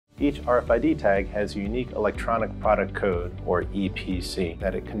Each RFID tag has a unique electronic product code, or EPC,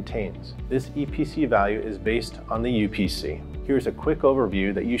 that it contains. This EPC value is based on the UPC. Here's a quick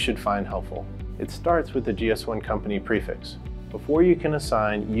overview that you should find helpful. It starts with the GS1 company prefix. Before you can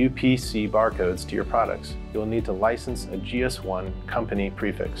assign UPC barcodes to your products, you'll need to license a GS1 company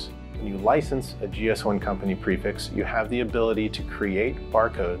prefix. When you license a GS1 company prefix, you have the ability to create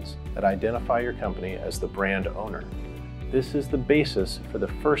barcodes that identify your company as the brand owner. This is the basis for the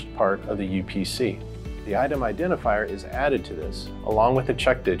first part of the UPC. The item identifier is added to this, along with a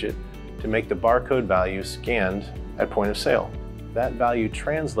check digit, to make the barcode value scanned at point of sale. That value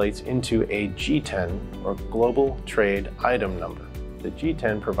translates into a G10, or Global Trade Item Number. The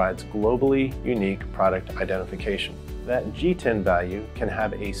G10 provides globally unique product identification. That G10 value can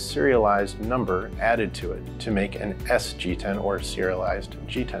have a serialized number added to it to make an SG10, or serialized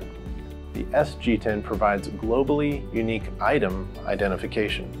G10. The SG10 provides globally unique item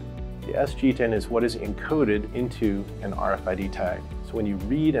identification. The SG10 is what is encoded into an RFID tag. So when you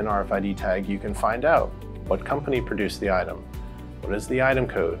read an RFID tag, you can find out what company produced the item, what is the item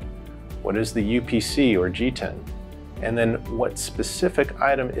code, what is the UPC or G10, and then what specific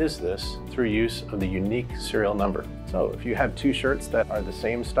item is this through use of the unique serial number. So if you have two shirts that are the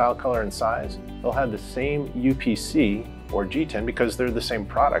same style, color, and size, they'll have the same UPC or G10 because they're the same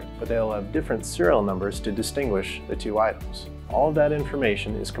product, but they'll have different serial numbers to distinguish the two items. All of that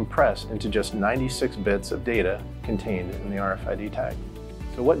information is compressed into just 96 bits of data contained in the RFID tag.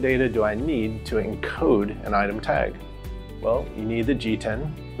 So what data do I need to encode an item tag? Well, you need the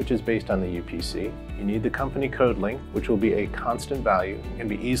G10, which is based on the UPC. You need the company code link, which will be a constant value and can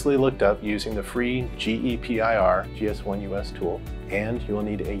be easily looked up using the free GEPIR GS1 US tool. And you will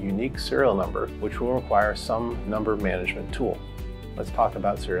need a unique serial number, which will require some number management tool. Let's talk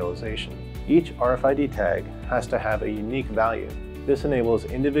about serialization. Each RFID tag has to have a unique value. This enables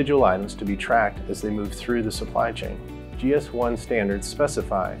individual items to be tracked as they move through the supply chain. GS1 standards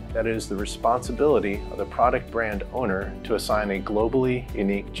specify that it is the responsibility of the product brand owner to assign a globally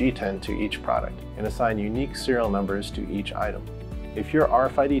unique G10 to each product and assign unique serial numbers to each item. If your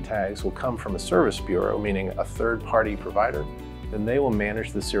RFID tags will come from a service bureau, meaning a third-party provider, then they will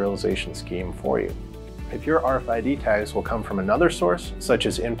manage the serialization scheme for you. If your RFID tags will come from another source, such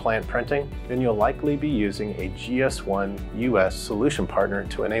as in-plant printing, then you'll likely be using a GS1 US Solution Partner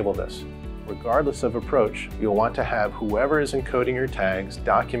to enable this. Regardless of approach, you'll want to have whoever is encoding your tags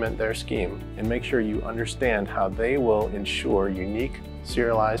document their scheme and make sure you understand how they will ensure unique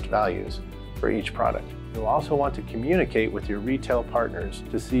serialized values for each product. You'll also want to communicate with your retail partners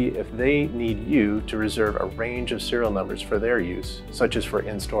to see if they need you to reserve a range of serial numbers for their use, such as for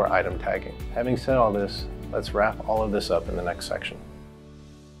in-store item tagging. Having said all this, let's wrap all of this up in the next section.